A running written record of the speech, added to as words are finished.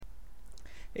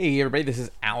Hey everybody, this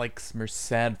is Alex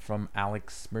Merced from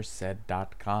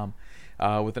alexmerced.com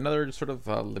with another sort of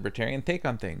libertarian take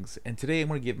on things. And today I'm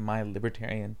going to give my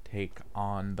libertarian take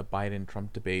on the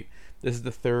Biden-Trump debate. This is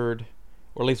the third,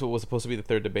 or at least what was supposed to be the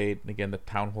third debate. And again, the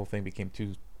town hall thing became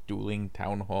two dueling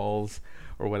town halls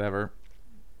or whatever.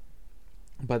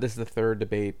 But this is the third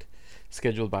debate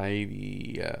scheduled by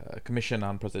the Commission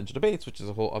on Presidential Debates, which is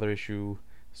a whole other issue.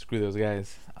 Screw those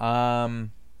guys.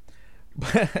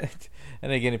 But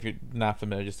and again, if you're not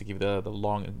familiar, just to give the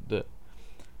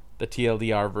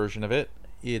TLDR version of it,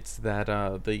 it's that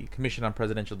the Commission on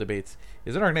Presidential Debates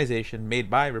is an organization made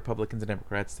by Republicans and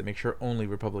Democrats to make sure only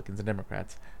Republicans and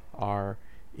Democrats are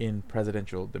in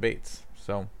presidential debates.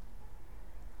 So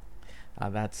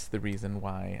that's the reason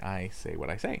why I say what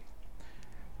I say.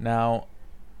 Now,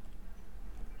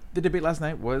 the debate last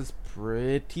night was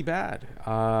pretty bad.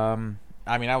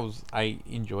 I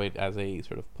enjoyed as a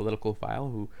sort of political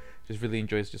file who just really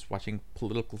enjoys just watching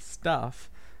political stuff,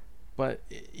 but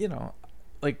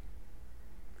like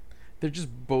they're just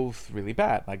both really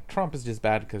bad. Like Trump is just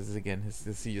bad because again he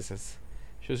just has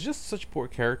shows just such poor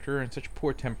character and such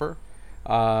poor temper.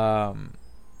 Um,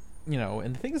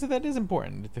 and the thing is that is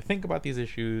important to think about these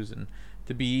issues and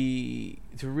to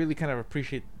really kind of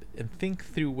appreciate and think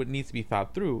through what needs to be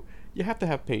thought through. You have to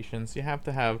have patience. You have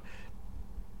to have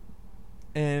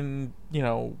and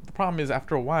the problem is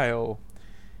after a while,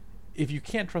 if you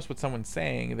can't trust what someone's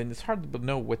saying, then it's hard to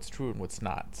know what's true and what's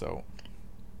not. So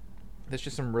there's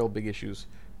just some real big issues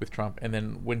with Trump. And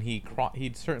then when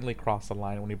he'd certainly crossed the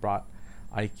line when he brought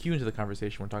IQ into the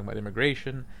conversation when talking about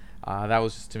immigration. That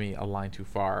was just to me a line too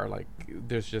far. Like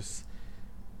there's just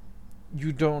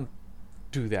you don't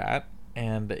do that,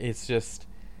 and it's just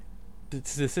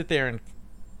to sit there and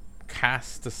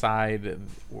cast aside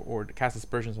or cast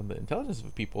aspersions on the intelligence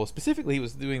of people. Specifically, he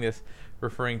was doing this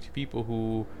referring to people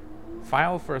who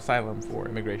file for asylum for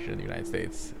immigration in the United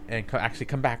States and actually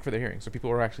come back for their hearing. So people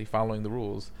are actually following the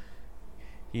rules.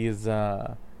 He is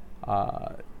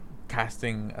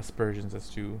casting aspersions as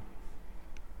to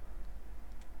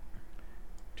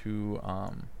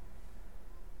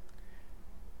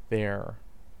their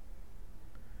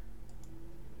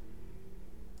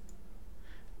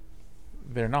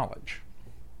knowledge,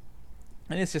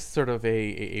 and it's just sort of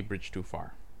a bridge too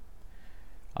far.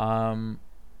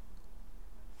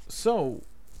 So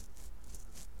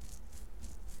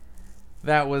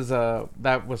that was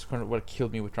kind of what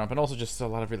killed me with Trump, and also just a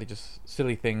lot of really just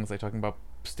silly things like talking about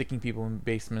sticking people in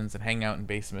basements and hanging out in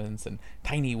basements and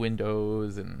tiny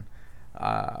windows and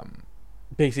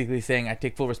basically saying I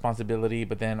take full responsibility,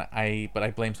 but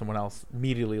I blame someone else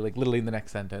immediately, like literally in the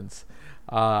next sentence.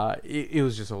 It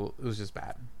was just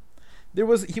bad. It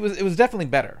was definitely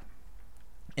better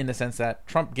in the sense that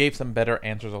Trump gave some better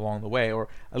answers along the way, or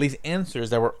at least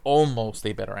answers that were almost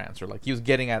a better answer. Like he was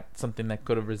getting at something that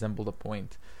could have resembled a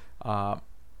point.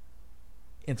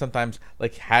 And sometimes,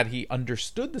 like, had he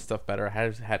understood the stuff better,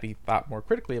 had he thought more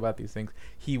critically about these things,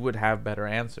 he would have better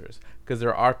answers. Because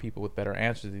there are people with better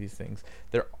answers to these things.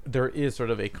 There is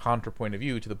sort of a counterpoint of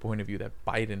view to the point of view that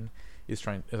Biden is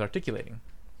articulating.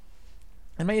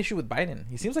 And my issue with Biden,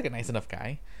 he seems like a nice enough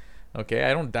guy. Okay,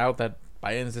 I don't doubt that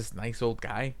Biden's this nice old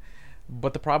guy,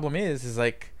 but the problem is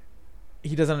like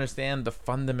he doesn't understand the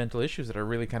fundamental issues that are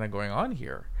really kind of going on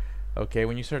here. Okay,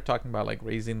 when you start talking about like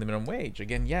raising the minimum wage,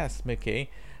 again, yes, okay,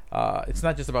 it's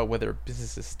not just about whether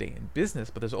businesses stay in business,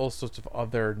 but there's all sorts of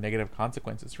other negative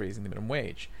consequences to raising the minimum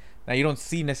wage. Now, you don't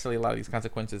see necessarily a lot of these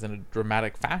consequences in a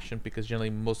dramatic fashion because generally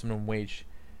most minimum wage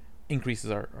increases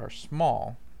are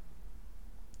small,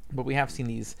 but we have seen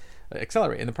these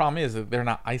accelerate. And the problem is that they're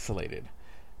not isolated,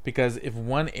 because if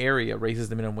one area raises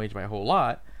the minimum wage by a whole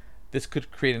lot, this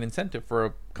could create an incentive for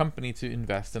a company to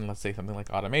invest in, let's say, something like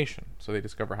automation. So they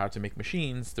discover how to make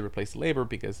machines to replace labor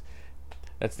because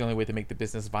that's the only way to make the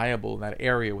business viable in that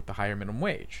area with the higher minimum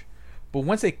wage. But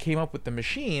once they came up with the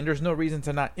machine, there's no reason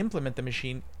to not implement the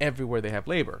machine everywhere they have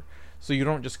labor. So you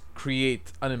don't just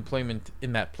create unemployment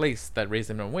in that place that raised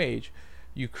the minimum wage.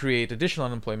 You create additional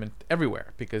unemployment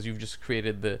everywhere because you've just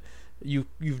created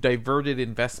you've diverted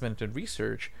investment and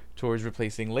research towards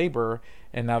replacing labor,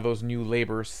 and now those new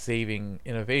labor saving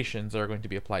innovations are going to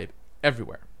be applied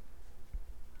everywhere.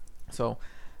 So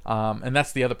and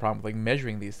that's the other problem with like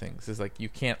measuring these things, is like you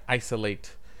can't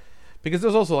isolate, because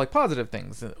there's also like positive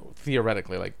things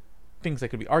theoretically, like things that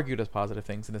could be argued as positive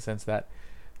things in the sense that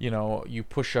you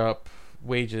push up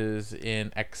wages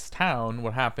in X town.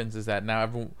 What happens is that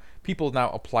now people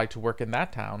now apply to work in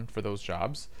that town for those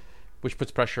jobs, which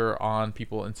puts pressure on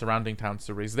people in surrounding towns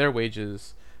to raise their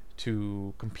wages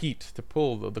to compete to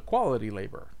pull the quality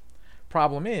labor.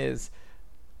 Problem is,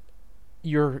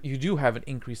 you do have an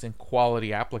increase in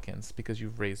quality applicants because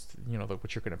you've raised,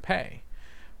 what you're going to pay.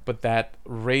 But that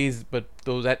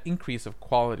increase of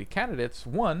quality candidates,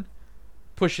 one,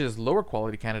 pushes lower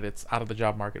quality candidates out of the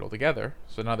job market altogether.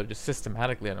 So now they're just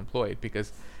systematically unemployed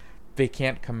because they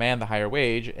can't command the higher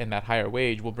wage, and that higher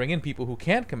wage will bring in people who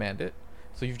can command it.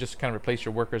 So you've just kind of replaced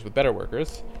your workers with better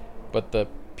workers, but the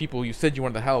people you said you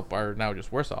wanted to help are now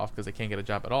just worse off because they can't get a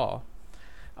job at all.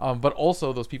 But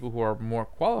also, those people who are more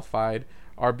qualified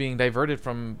are being diverted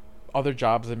from other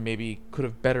jobs that maybe could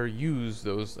have better used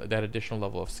that additional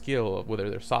level of skill, whether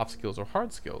they're soft skills or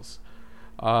hard skills.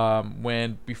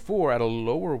 When before, at a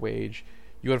lower wage,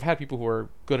 you would have had people who were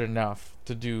good enough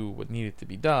to do what needed to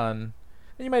be done,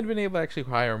 and you might have been able to actually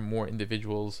hire more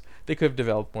individuals. They could have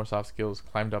developed more soft skills,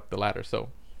 climbed up the ladder. So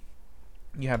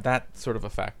you have that sort of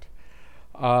effect.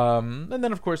 And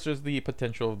then, of course, there's the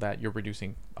potential that you're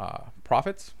reducing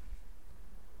profits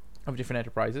of different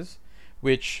enterprises,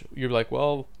 which you're like,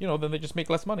 well, then they just make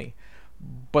less money.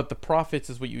 But the profits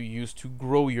is what you use to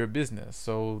grow your business.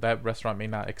 So that restaurant may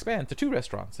not expand to 2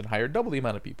 restaurants and hire double the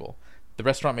amount of people. The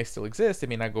restaurant may still exist. It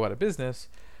may not go out of business,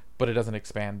 but it doesn't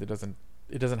expand. It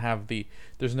doesn't have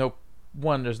there's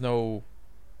no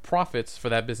profits for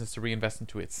that business to reinvest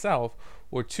into itself,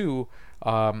 or 2,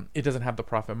 it doesn't have the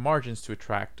profit margins to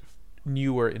attract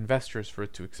newer investors for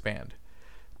it to expand.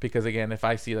 Because again, if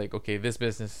I see like, okay, this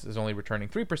business is only returning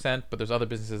 3%, but there's other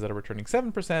businesses that are returning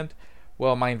 7%,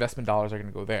 well, my investment dollars are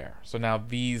going to go there. So now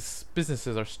these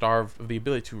businesses are starved of the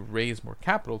ability to raise more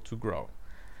capital to grow.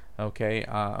 Okay,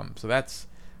 so that's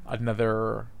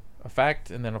another effect.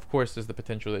 And then of course there's the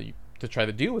potential that to try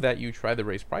to deal with that, you try to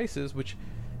raise prices, which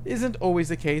isn't always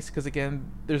the case because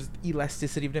again, there's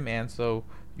elasticity of demand. So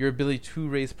your ability to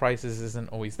raise prices isn't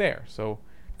always there. So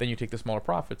then you take the smaller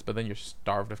profits, but then you're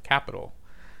starved of capital.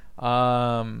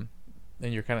 And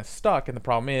you're kind of stuck. And the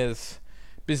problem is,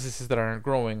 businesses that aren't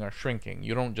growing are shrinking.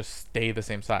 You don't just stay the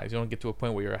same size. You don't get to a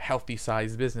point where you're a healthy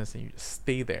sized business and you just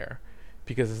stay there,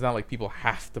 because it's not like people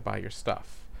have to buy your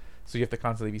stuff. So you have to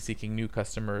constantly be seeking new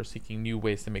customers, seeking new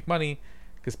ways to make money,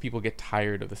 because people get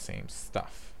tired of the same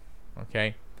stuff.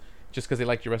 Okay? Just because they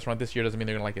liked your restaurant this year doesn't mean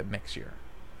they're going to like it next year.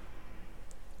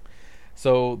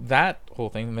 So that whole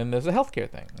thing. And then there's a healthcare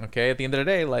thing. Okay? At the end of the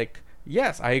day, like,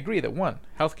 yes, I agree that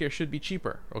healthcare should be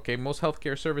cheaper. Okay, most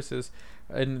healthcare services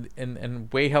and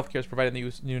way healthcare is provided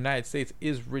in the United States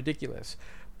is ridiculous,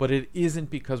 but it isn't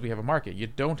because we have a market. You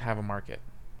don't have a market.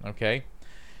 Okay,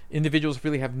 individuals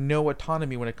really have no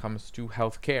autonomy when it comes to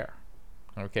healthcare.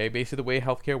 Okay, basically the way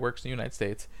healthcare works in the United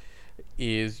States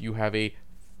is you have a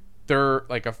third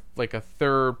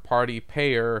party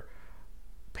payer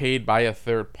paid by a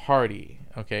third party.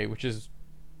 Okay, which is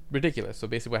ridiculous. So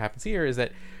basically what happens here is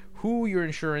that who your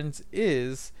insurance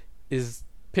is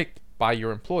picked by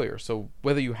your employer. So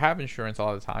whether you have insurance a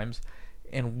lot of times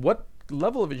and what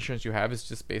level of insurance you have is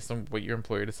just based on what your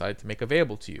employer decided to make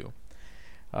available to you.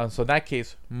 So in that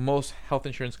case, most health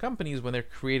insurance companies, when they're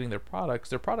creating their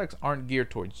products aren't geared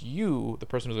towards you, the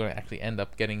person who's going to actually end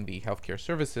up getting the healthcare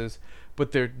services,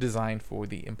 but they're designed for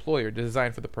the employer,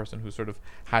 designed for the person who sort of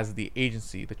has the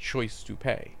agency, the choice to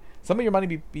pay. Some of your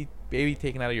money be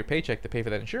taken out of your paycheck to pay for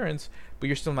that insurance, but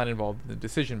you're still not involved in the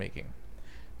decision making.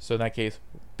 So in that case,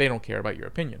 they don't care about your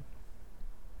opinion.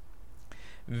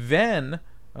 Then,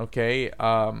 okay,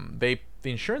 the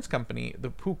insurance company,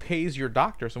 who pays your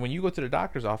doctor. So when you go to the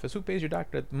doctor's office, who pays your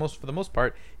doctor for the most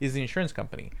part is the insurance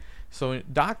company. So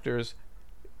doctors,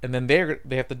 and then they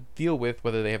have to deal with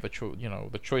whether they have the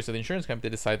choice of the insurance company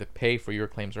to decide to pay for your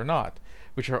claims or not,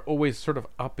 which are always sort of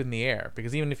up in the air,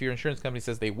 because even if your insurance company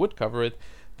says they would cover it,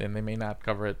 then they may not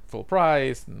cover it full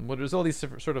price. And there's all these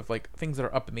sort of like things that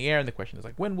are up in the air, and the question is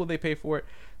like, when will they pay for it?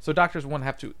 So doctors,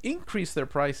 have to increase their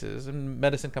prices, and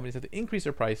medicine companies have to increase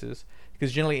their prices,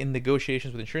 because generally in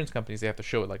negotiations with insurance companies they have to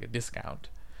show it like a discount.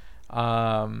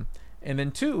 And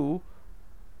then 2,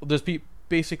 there's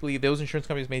basically those insurance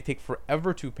companies may take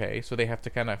forever to pay, so they have to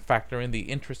kind of factor in the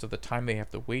interest of the time they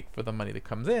have to wait for the money that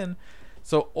comes in.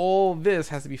 So all this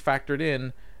has to be factored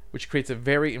in, which creates a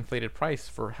very inflated price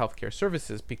for healthcare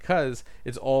services, because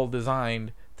it's all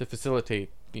designed to facilitate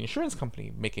the insurance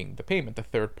company making the payment, the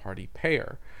third-party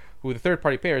payer, who the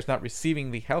third-party payer is not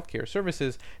receiving the healthcare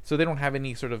services, so they don't have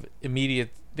any sort of they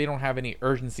don't have any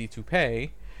urgency to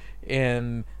pay,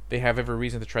 and they have every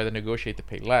reason to try to negotiate to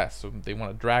pay less. So they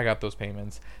want to drag out those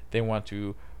payments. They want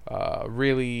to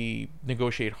really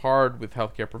negotiate hard with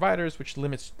healthcare providers, which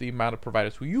limits the amount of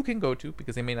providers who you can go to,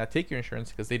 because they may not take your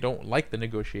insurance because they don't like the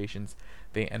negotiations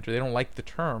they enter. They don't like the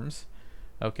terms.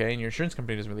 Okay, and your insurance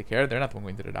company doesn't really care. They're not the one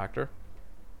going to the doctor.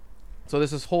 So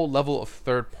there's this whole level of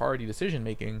third-party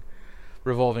decision-making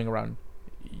revolving around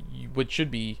what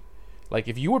should be, like,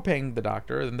 if you were paying the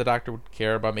doctor, then the doctor would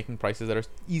care about making prices that are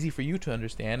easy for you to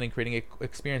understand and creating a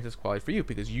experience that's quality for you,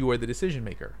 because you are the decision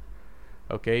maker.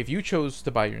 Okay, if you chose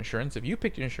to buy your insurance, if you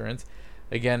picked your insurance,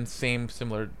 again,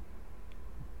 similar,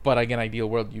 but again, ideal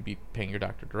world, you'd be paying your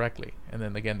doctor directly, and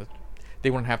then again, they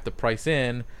wouldn't have to price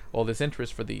in all this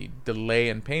interest for the delay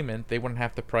in payment. They wouldn't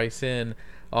have to price in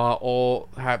all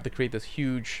have to create this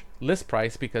huge list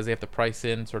price, because they have to price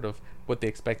in sort of what they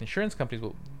expect insurance companies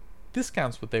will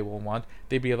discounts what they will want.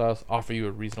 They'd be able to offer you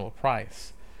a reasonable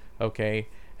price, okay,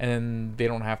 and then they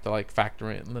don't have to like factor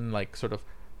in like sort of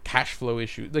cash flow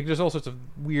issues. Like, there's all sorts of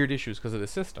weird issues because of the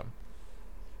system.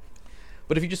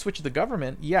 But if you just switch to the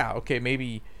government, yeah, okay,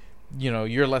 maybe,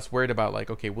 you're less worried about like,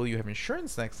 okay, will you have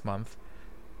insurance next month?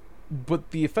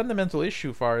 But the fundamental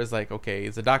issue far is like, okay,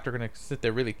 is the doctor going to sit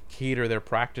there really cater their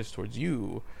practice towards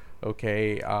you?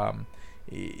 Okay, are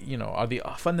the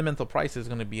fundamental prices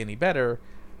going to be any better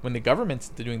when the government's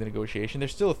doing the negotiation? They're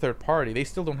still a third party. They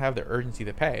still don't have the urgency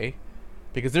to pay,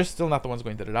 because they're still not the ones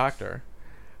going to the doctor.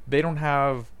 They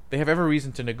have every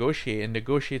reason to negotiate, and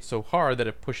negotiate so hard that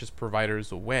it pushes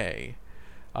providers away,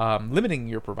 limiting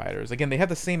your providers. Again, they have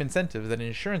the same incentives that an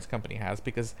insurance company has,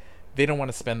 because they don't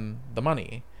want to spend the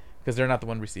money, because they're not the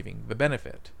one receiving the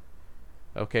benefit.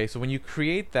 Okay, so when you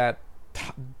create that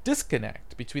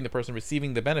disconnect between the person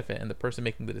receiving the benefit and the person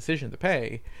making the decision to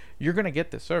pay, you're going to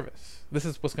get this service. This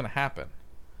is what's going to happen.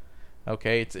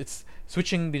 Okay, it's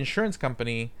switching the insurance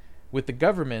company with the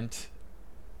government.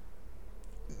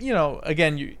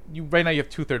 Again, you right now you have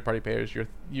two third-party payers. You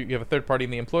have a third party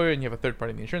in the employer, and you have a third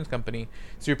party in the insurance company.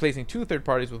 So you're replacing two third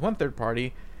parties with one third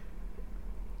party,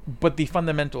 but the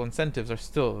fundamental incentives are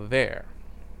still there.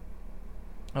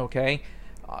 Okay,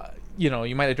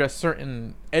 you might address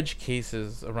certain edge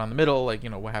cases around the middle, like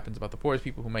what happens about the poorest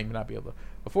people who might not be able to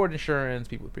afford insurance,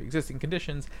 people with pre-existing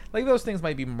conditions. Like, those things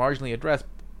might be marginally addressed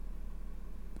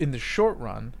in the short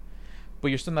run, but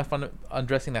you're still not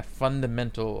addressing that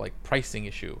fundamental like pricing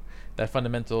issue, that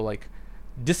fundamental like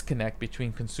disconnect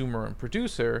between consumer and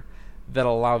producer, that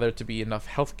allow there to be enough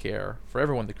healthcare for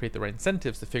everyone to create the right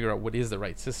incentives to figure out what is the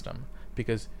right system,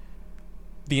 because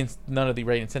none of the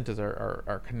right incentives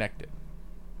are connected.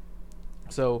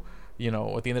 So, at the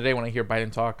end of the day, when I hear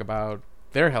Biden talk about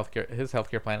his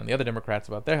healthcare plan, and the other Democrats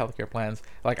about their healthcare plans,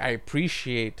 like, I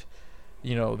appreciate,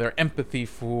 their empathy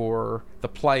for the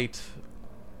plight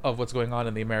of what's going on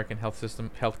in the American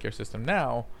healthcare system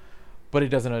now, but it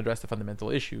doesn't address the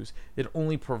fundamental issues. It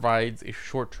only provides a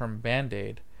short-term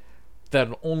band-aid that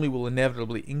only will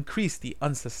inevitably increase the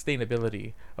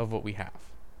unsustainability of what we have.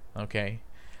 Okay?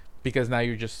 Because now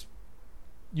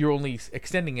you're only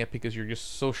extending it because you're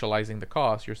just socializing the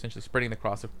cost. You're essentially spreading the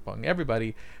cost among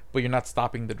everybody, but you're not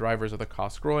stopping the drivers of the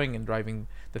cost growing and driving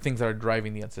the things that are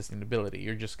driving the unsustainability.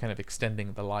 You're just kind of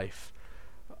extending the life.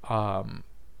 Kind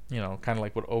of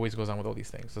like what always goes on with all these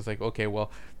things. It's like, okay,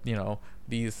 well,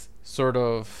 these sort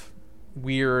of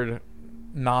weird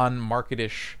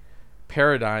non-marketish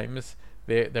paradigms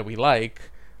that we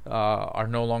like are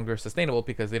no longer sustainable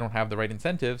because they don't have the right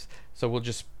incentives. So we'll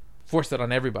just force that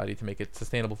on everybody to make it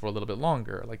sustainable for a little bit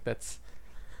longer. Like, that's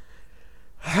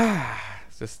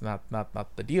it's just not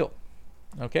the deal.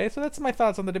 Okay, so that's my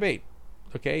thoughts on the debate.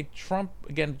 Okay, Trump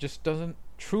again just doesn't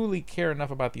truly care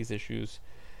enough about these issues.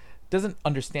 Doesn't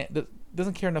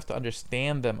care enough to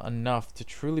understand them enough to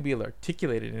truly be able to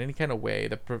articulate it in any kind of way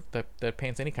that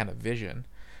paints any kind of vision.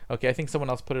 Okay, I think someone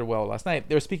else put it well last night.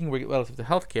 They were speaking relative to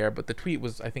healthcare, but the tweet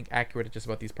was, I think, accurate at just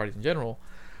about these parties in general,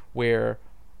 where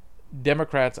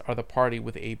Democrats are the party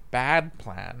with a bad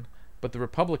plan, but the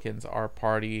Republicans are a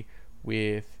party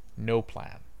with no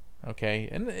plan. Okay,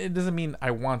 and it doesn't mean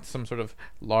I want some sort of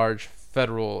large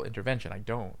federal intervention. I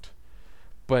don't.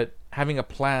 But having a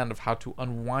plan of how to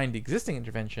unwind existing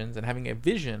interventions and having a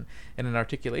vision and an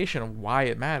articulation of why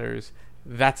it matters,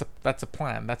 that's a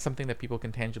plan. That's something that people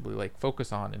can tangibly like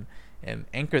focus on and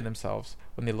anchor themselves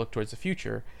when they look towards the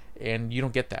future. And you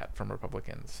don't get that from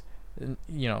Republicans. And,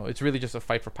 it's really just a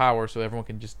fight for power, so everyone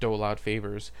can just dole out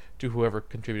favors to whoever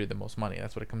contributed the most money.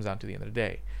 That's what it comes down to at the end of the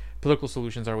day. Political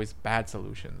solutions are always bad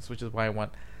solutions, which is why I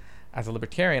want, as a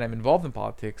libertarian, I'm involved in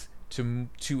politics to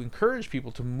encourage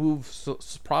people to move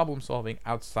problem solving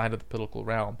outside of the political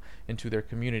realm into their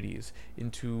communities,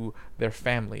 into their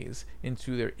families,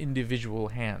 into their individual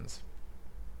hands.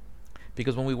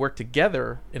 Because when we work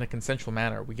together in a consensual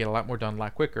manner, we get a lot more done a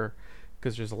lot quicker,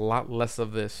 because there's a lot less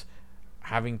of this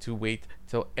having to wait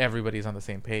till everybody's on the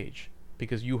same page,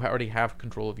 because you already have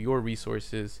control of your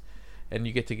resources, and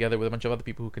you get together with a bunch of other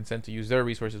people who consent to use their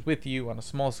resources with you on a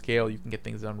small scale. You can get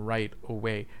things done right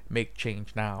away, make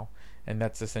change now. And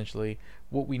that's essentially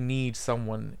what we need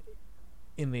someone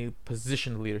in the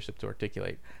position of leadership to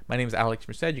articulate. My name is Alex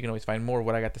Merced. You can always find more of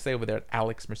what I got to say over there at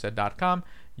alexmerced.com.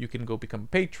 You can go become a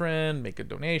patron, make a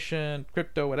donation,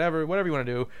 crypto, whatever you want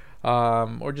to do,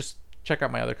 or just check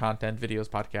out my other content, videos,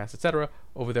 podcasts, etc.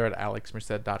 over there at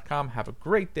alexmerced.com. Have a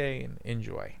great day and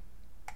enjoy.